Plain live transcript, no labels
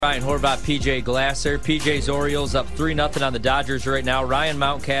Ryan Horvath, PJ Glasser. PJ's Orioles up 3-0 on the Dodgers right now. Ryan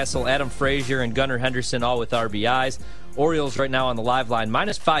Mountcastle, Adam Frazier, and Gunnar Henderson all with RBIs. Orioles right now on the live line,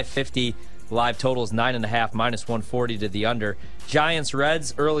 minus 550. Live total is 9.5, minus 140 to the under. Giants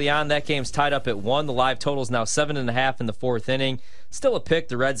Reds early on, that game's tied up at 1. The live total is now 7.5 in the fourth inning. Still a pick.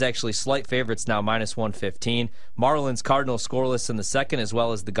 The Reds actually slight favorites now, minus 115. Marlins Cardinals scoreless in the second, as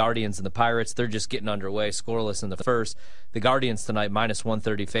well as the Guardians and the Pirates. They're just getting underway, scoreless in the first. The Guardians tonight, minus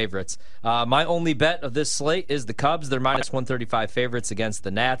 130 favorites. My only bet of this slate is the Cubs. They're minus 135 favorites against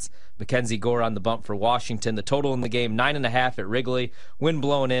the Nats. Mackenzie Gore on the bump for Washington. The total in the game, 9.5 at Wrigley. Wind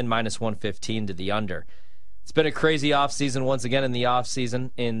blowing in, minus 115 to the under. It's been a crazy offseason once again in the offseason,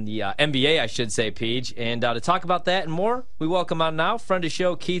 in the NBA, I should say, Peach. And to talk about that and more, we welcome on now, friend of the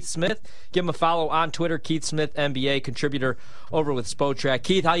show, Keith Smith. Give him a follow on Twitter, Keith Smith, NBA, contributor over with Spotrac.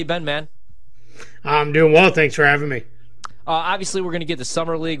 Keith, how you been, man? I'm doing well. Thanks for having me. Obviously, we're going to get to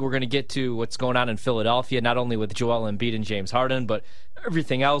Summer League. We're going to get to what's going on in Philadelphia, not only with Joel Embiid and James Harden, but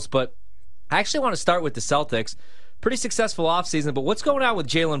everything else. But I actually want to start with the Celtics. Pretty successful offseason, but what's going on with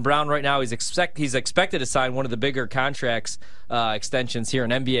Jaylen Brown right now? He's expected to sign one of the bigger contracts extensions here in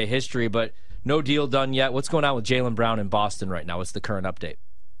NBA history, but no deal done yet. What's going on with Jaylen Brown in Boston right now? What's the current update?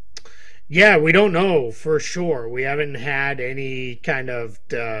 Yeah, we don't know for sure. We haven't had any kind of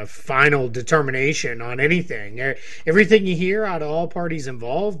final determination on anything. Everything you hear out of all parties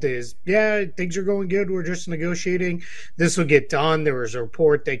involved is, yeah, things are going good. We're just negotiating. This will get done. There was a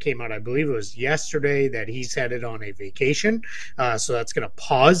report that came out, I believe it was yesterday, that he's headed on a vacation. So that's going to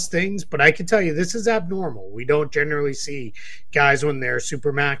pause things. But I can tell you, this is abnormal. We don't generally see guys when they're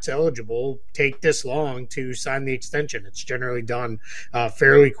Supermax eligible take this long to sign the extension. It's generally done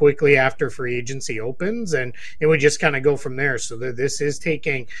fairly quickly after free agency opens, and it would just kind of go from there. So this is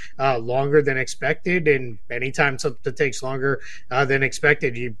taking longer than expected, and anytime something takes longer than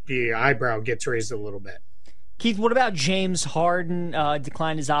expected, your eyebrow gets raised a little bit. Keith, what about James Harden?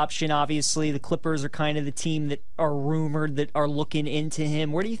 Declined his option, obviously. The Clippers are kind of the team that are rumored that are looking into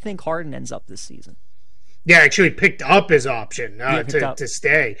him. Where do you think Harden ends up this season? Yeah, actually picked up his option to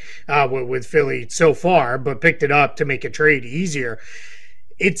stay with Philly so far, but picked it up to make a trade easier.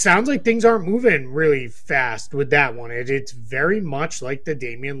 It sounds like things aren't moving really fast with that one. It's very much like the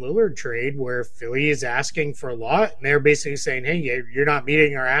Damian Lillard trade, where Philly is asking for a lot, and they're basically saying, hey, you're not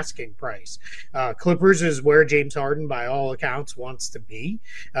meeting our asking price. Clippers is where James Harden, by all accounts, wants to be.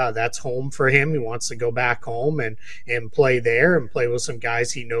 That's home for him. He wants to go back home and play there and play with some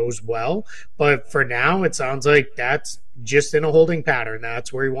guys he knows well. But for now, it sounds like that's just in a holding pattern.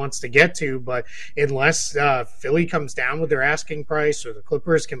 That's where he wants to get to. But unless Philly comes down with their asking price or the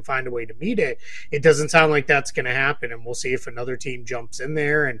Clippers can find a way to meet it, it doesn't sound like that's going to happen. And we'll see if another team jumps in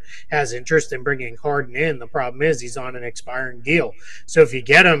there and has interest in bringing Harden in. The problem is he's on an expiring deal. So if you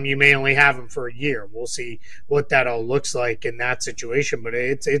get him, you may only have him for a year. We'll see what that all looks like in that situation. But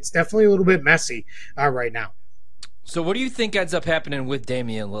it's definitely a little bit messy right now. So what do you think ends up happening with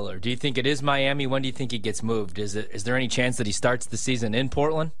Damian Lillard? Do you think it is Miami? When do you think he gets moved? Is there any chance that he starts the season in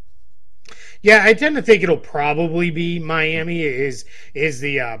Portland? Yeah, I tend to think it'll probably be Miami is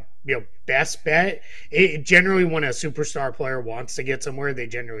the best bet. Generally, when a superstar player wants to get somewhere, they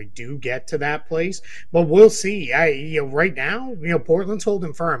generally do get to that place. But we'll see. Right now, Portland's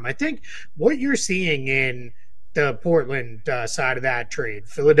holding firm. I think what you're seeing in the Portland side of that trade,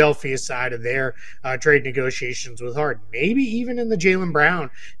 Philadelphia side of their trade negotiations with Harden, maybe even in the Jaylen Brown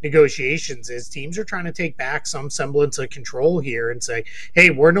negotiations, is teams are trying to take back some semblance of control here and say, hey,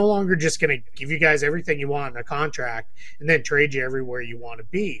 we're no longer just going to give you guys everything you want in a contract and then trade you everywhere you want to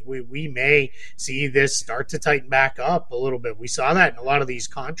be. We may see this start to tighten back up a little bit. We saw that in a lot of these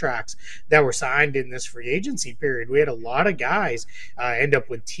contracts that were signed in this free agency period. We had a lot of guys end up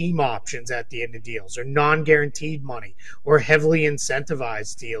with team options at the end of deals, or non-guaranteed money, or heavily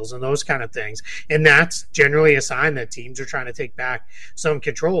incentivized deals and those kind of things. And that's generally a sign that teams are trying to take back some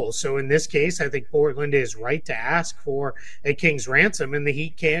control. So in this case, I think Portland is right to ask for a king's ransom, and the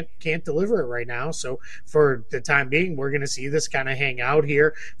Heat can't deliver it right now. So for the time being, we're going to see this kind of hang out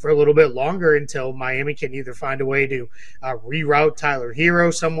here for a little bit longer until Miami can either find a way to reroute Tyler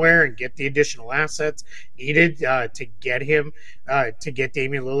Hero somewhere and get the additional assets needed to get him to get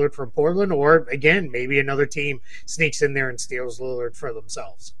Damian Lillard from Portland, or again, maybe another team sneaks in there and steals Lillard for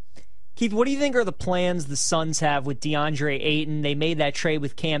themselves. Keith, what do you think are the plans the Suns have with DeAndre Ayton? They made that trade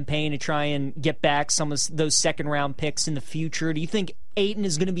with Campaign to try and get back some of those second-round picks in the future. Do you think Ayton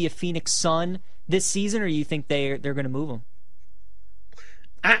is going to be a Phoenix Sun this season, or do you think they're going to move him?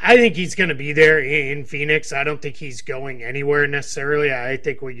 I think he's going to be there in Phoenix. I don't think he's going anywhere necessarily. I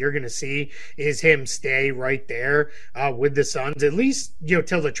think what you're going to see is him stay right there with the Suns, at least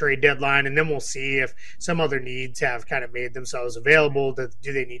till the trade deadline, and then we'll see if some other needs have kind of made themselves available.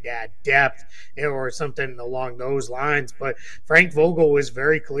 Do they need to add depth or something along those lines? But Frank Vogel was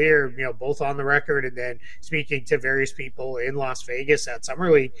very clear, both on the record and then speaking to various people in Las Vegas at Summer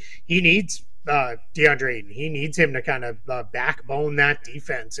League. He needs DeAndre Ayton. He needs him to kind of backbone that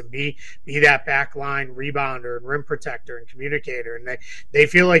defense and be that backline rebounder and rim protector and communicator. And they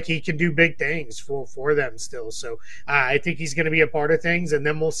feel like he can do big things for them still. So I think he's going to be a part of things. And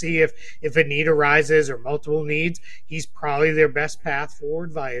then we'll see if a need arises or multiple needs. He's probably their best path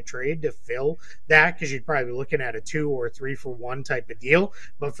forward via trade to fill that, because you'd probably be looking at a 2 or 3-for-1 type of deal.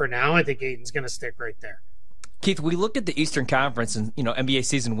 But for now, I think Ayton's going to stick right there. Keith, we looked at the Eastern Conference, and NBA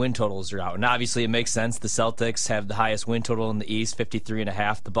season win totals are out, and obviously it makes sense. The Celtics have the highest win total in the East,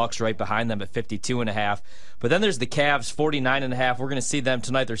 53.5. The Bucks right behind them at 52.5. But then there's the Cavs, 49.5. We're going to see them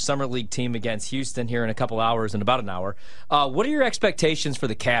tonight. Their summer league team against Houston here in a couple hours, in about an hour. What are your expectations for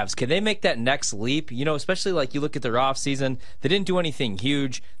the Cavs? Can they make that next leap? Especially like you look at their offseason, they didn't do anything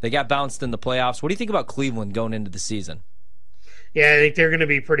huge. They got bounced in the playoffs. What do you think about Cleveland going into the season? Yeah, I think they're going to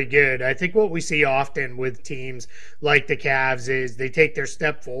be pretty good. I think what we see often with teams like the Cavs is they take their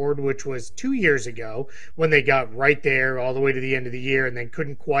step forward, which was 2 years ago when they got right there all the way to the end of the year and then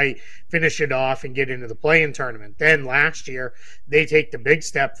couldn't quite finish it off and get into the play-in tournament. Then last year, they take the big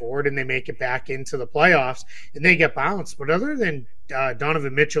step forward and they make it back into the playoffs and they get bounced. But other than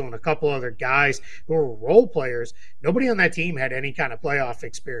Donovan Mitchell and a couple other guys who were role players, nobody on that team had any kind of playoff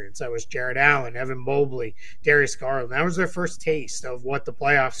experience. That was Jared Allen, Evan Mobley, Darius Garland. That was their first taste of what the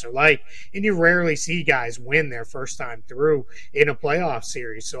playoffs are like. And you rarely see guys win their first time through in a playoff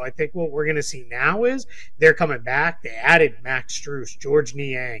series. So I think what we're going to see now is they're coming back. They added Max Strus, George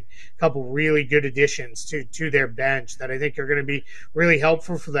Niang, a couple really good additions to their bench that I think are going to be really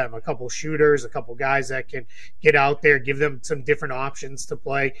helpful for them. A couple shooters, a couple guys that can get out there, give them some different options to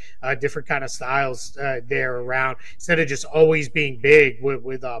play different kind of styles there around, instead of just always being big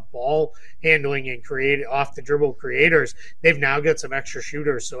with ball handling and create off the dribble creators. They've now got some extra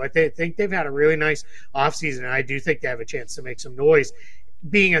shooters, so I think they've had a really nice offseason, and I do think they have a chance to make some noise.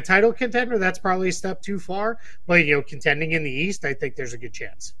 Being a title contender, that's probably a step too far, but contending in the East, I think there's a good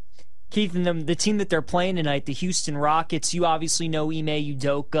chance. Keith, and the team that they're playing tonight, the Houston Rockets, you obviously know Ime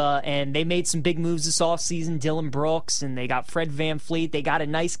Udoka, and they made some big moves this offseason, Dylan Brooks, and they got Fred VanVleet. They got a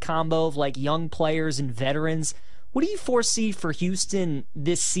nice combo of young players and veterans. What do you foresee for Houston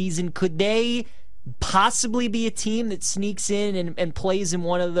this season? Could they possibly be a team that sneaks in and plays in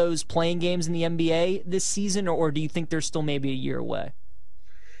one of those playing games in the NBA this season, or do you think they're still maybe a year away?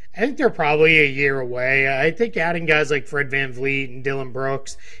 I think they're probably a year away. I think adding guys like Fred VanVleet and Dylan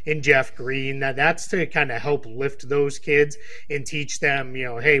Brooks and Jeff Green, that's to kind of help lift those kids and teach them,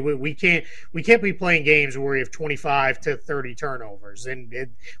 hey, we can't be playing games where we have 25 to 30 turnovers, and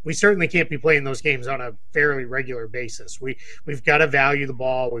we certainly can't be playing those games on a fairly regular basis. We've got to value the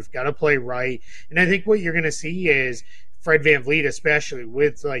ball, we've got to play right, and I think what you're going to see is Fred VanVleet, especially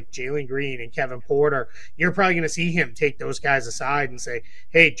with Jalen Green and Kevin Porter, you're probably going to see him take those guys aside and say,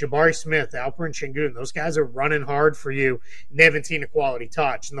 hey, Jabari Smith, Alperen Sengun, those guys are running hard for you, and they haven't seen a quality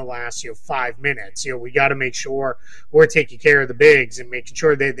touch in the last 5 minutes. We got to make sure we're taking care of the bigs and making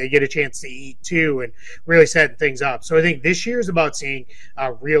sure they get a chance to eat too, and really setting things up. So I think this year is about seeing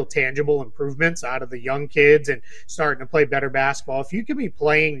real tangible improvements out of the young kids and starting to play better basketball. If you can be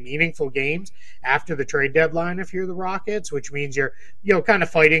playing meaningful games after the trade deadline, if you're the Rockets, which means you're kind of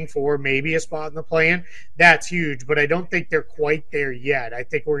fighting for maybe a spot in the play-in, that's huge, but I don't think they're quite there yet. I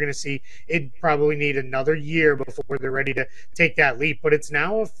think we're going to see it probably need another year before they're ready to take that leap, but it's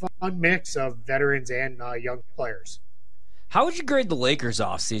now a fun mix of veterans and young players. How would you grade the Lakers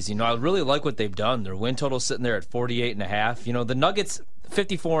offseason? I really like what they've done. Their win total sitting there at 48.5. The Nuggets,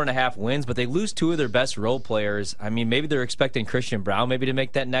 54.5 wins, but they lose two of their best role players. I mean, maybe they're expecting Christian Brown maybe to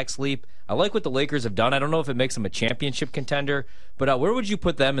make that next leap. I like what the Lakers have done. I don't know if it makes them a championship contender, but where would you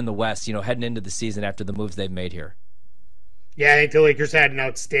put them in the West, heading into the season after the moves they've made here? Yeah, I think the Lakers had an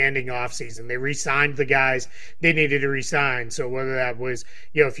outstanding offseason. They re-signed the guys they needed to re-sign. So whether that was,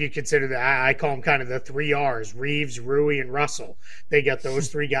 if you consider that, I call them kind of the 3 R's, Reeves, Rui, and Russell. They got those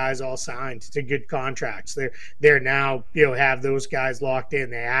 3 guys all signed to good contracts. They're now, have those guys locked in.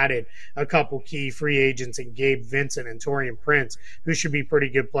 They added a couple key free agents in Gabe Vincent and Taurean Prince, who should be pretty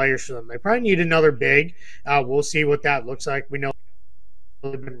good players for them. They probably need another big. We'll see what that looks like. We know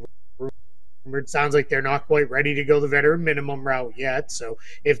It sounds like they're not quite ready to go the veteran minimum route yet. So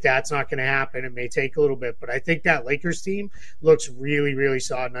if that's not going to happen, it may take a little bit. But I think that Lakers team looks really, really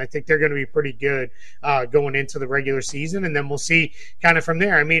solid. And I think they're going to be pretty good going into the regular season. And then we'll see kind of from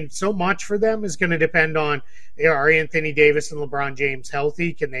there. I mean, so much for them is going to depend on, are Anthony Davis and LeBron James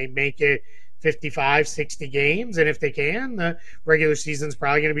healthy? Can they make it 55, 60 games? And if they can, the regular season's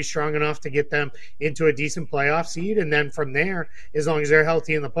probably going to be strong enough to get them into a decent playoff seed. And then from there, as long as they're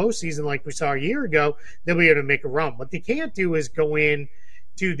healthy in the postseason, like we saw a year ago, they'll be able to make a run. What they can't do is go in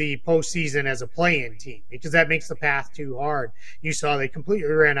to the postseason as a play-in team, because that makes the path too hard. You saw they completely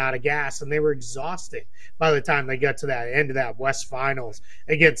ran out of gas, and they were exhausted by the time they got to that end of that West Finals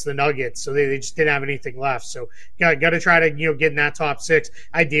against the Nuggets. So they just didn't have anything left. So got to try to get in that top 6,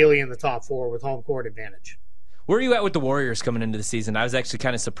 ideally in the top 4 with home court advantage. Where are you at with the Warriors coming into the season? I was actually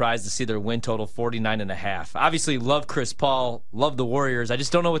kind of surprised to see their win total 49.5. Obviously, love Chris Paul, love the Warriors. I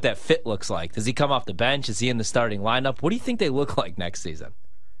just don't know what that fit looks like. Does he come off the bench? Is he in the starting lineup? What do you think they look like next season?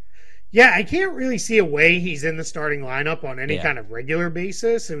 Yeah, I can't really see a way he's in the starting lineup on any kind of regular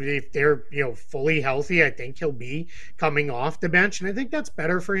basis. If they're fully healthy, I think he'll be coming off the bench, and I think that's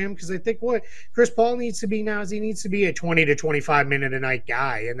better for him, because I think what Chris Paul needs to be now is he needs to be a 20 to 25 minute a night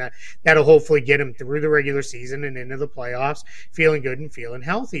guy, and that'll hopefully get him through the regular season and into the playoffs feeling good and feeling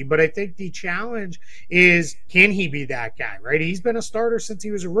healthy. But I think the challenge is, can he be that guy, right? He's been a starter since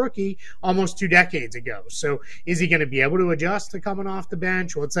he was a rookie almost 2 decades ago. So is he going to be able to adjust to coming off the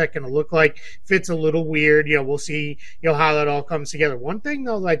bench? What's that going to look like? Fit's a little weird. We'll see how that all comes together. One thing,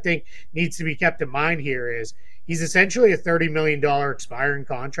 though, that I think needs to be kept in mind here is he's essentially a $30 million expiring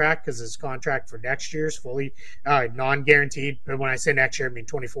contract, because his contract for next year is fully non-guaranteed. But when I say next year, I mean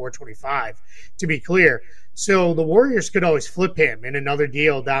 24, 25, to be clear. So the Warriors could always flip him in another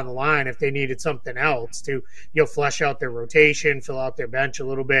deal down the line if they needed something else to flesh out their rotation, fill out their bench a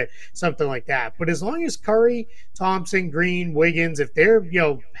little bit, something like that. But as long as Curry, Thompson, Green, Wiggins, if they're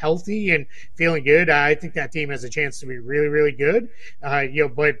healthy and feeling good, I think that team has a chance to be really, really good.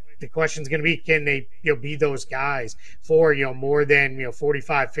 But the question is going to be, can they be those guys for more than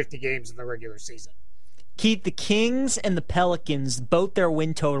 45, 50 games in the regular season? Keith, the Kings and the Pelicans, both their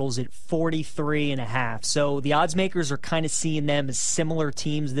win totals at 43.5. So the odds makers are kind of seeing them as similar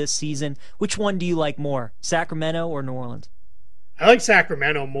teams this season. Which one do you like more, Sacramento or New Orleans? I like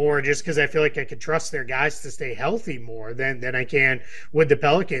Sacramento more, just because I feel like I could trust their guys to stay healthy more than I can with the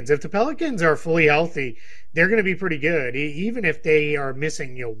Pelicans. If the Pelicans are fully healthy, they're going to be pretty good. Even if they are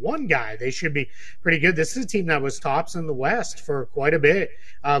missing one guy, they should be pretty good. This is a team that was tops in the West for quite a bit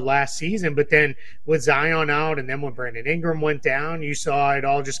last season. But then with Zion out, and then when Brandon Ingram went down, you saw it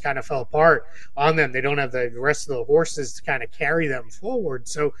all just kind of fell apart on them. They don't have the rest of the horses to kind of carry them forward.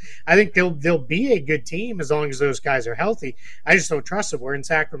 So I think they'll be a good team as long as those guys are healthy. I just don't trust it. We're in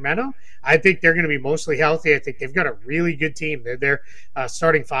Sacramento. I think they're going to be mostly healthy. I think they've got a really good team. Their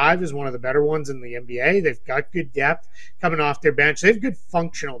starting 5 is one of the better ones in the NBA. They've got good depth coming off their bench. They have good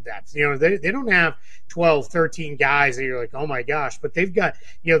functional depth. They don't have 12, 13 guys that you're like, oh my gosh, but they've got,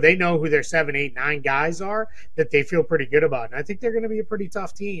 they know who their 7, 8, 9 guys are that they feel pretty good about. And I think they're going to be a pretty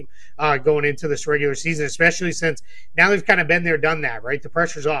tough team going into this regular season, especially since now they've kind of been there, done that, right? The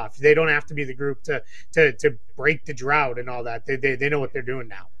pressure's off. They don't have to be the group to break the drought and all that. They know what they're doing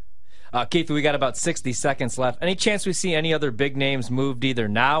now. Keith, we got about 60 seconds left. Any chance we see any other big names moved either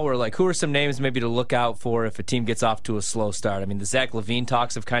now, or who are some names maybe to look out for if a team gets off to a slow start? I mean, the Zach LaVine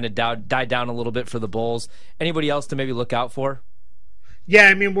talks have kind of died down a little bit for the Bulls. Anybody else to maybe look out for? Yeah,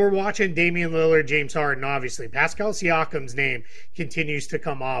 I mean, we're watching Damian Lillard, James Harden, obviously. Pascal Siakam's name continues to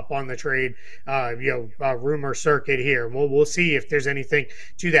come up on the trade, rumor circuit here. We'll see if there's anything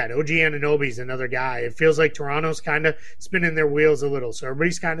to that. OG Anunoby's another guy. It feels like Toronto's kind of spinning their wheels a little, so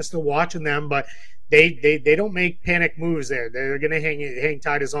everybody's kind of still watching them, but they don't make panic moves there. They're going to hang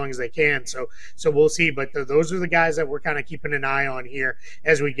tight as long as they can. So we'll see. But those are the guys that we're kind of keeping an eye on here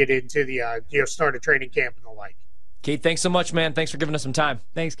as we get into the start of training camp and the like. Keith, thanks so much, man. Thanks for giving us some time.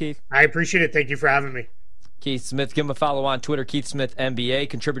 Thanks, Keith. I appreciate it. Thank you for having me. Keith Smith. Give him a follow on Twitter, Keith Smith NBA,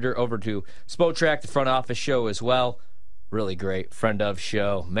 contributor over to Spotrac, the front office show as well. Really great friend of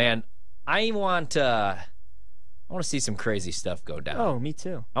show. Man, I want to see some crazy stuff go down. Oh, me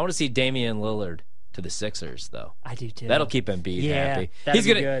too. I want to see Damian Lillard to the Sixers, though. I do too. That'll keep Embiid happy.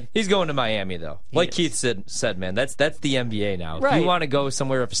 Good. He's going to Miami, though. Keith said, man, that's the NBA now. Right. If you want to go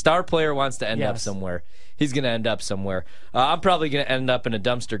somewhere, if a star player wants to end up somewhere, he's going to end up somewhere. I'm probably going to end up in a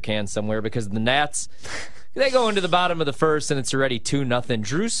dumpster can somewhere because the Nats, They go into the bottom of the first, and it's already 2-0.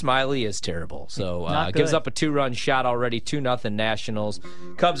 Drew Smiley is terrible. So gives up a 2-run shot already, 2-0 Nationals.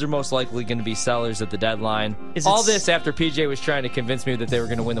 Cubs are most likely going to be sellers at the deadline. All this after PJ was trying to convince me that they were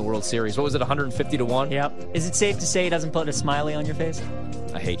going to win the World Series. What was it, 150-1? Yep. Is it safe to say he doesn't put a smiley on your face?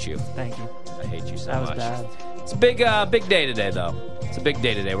 I hate you. Thank you. I hate you so much. much. That was bad. It's a big day today, though. It's a big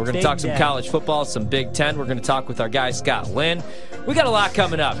day today. We're going to talk some college football, some Big Ten. We're going to talk with our guy, Scott Lynn. We got a lot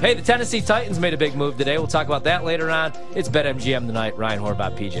coming up. Hey, the Tennessee Titans made a big move today. We'll talk about that later on. It's BetMGM tonight. Ryan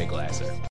Horvath, PJ Glasser.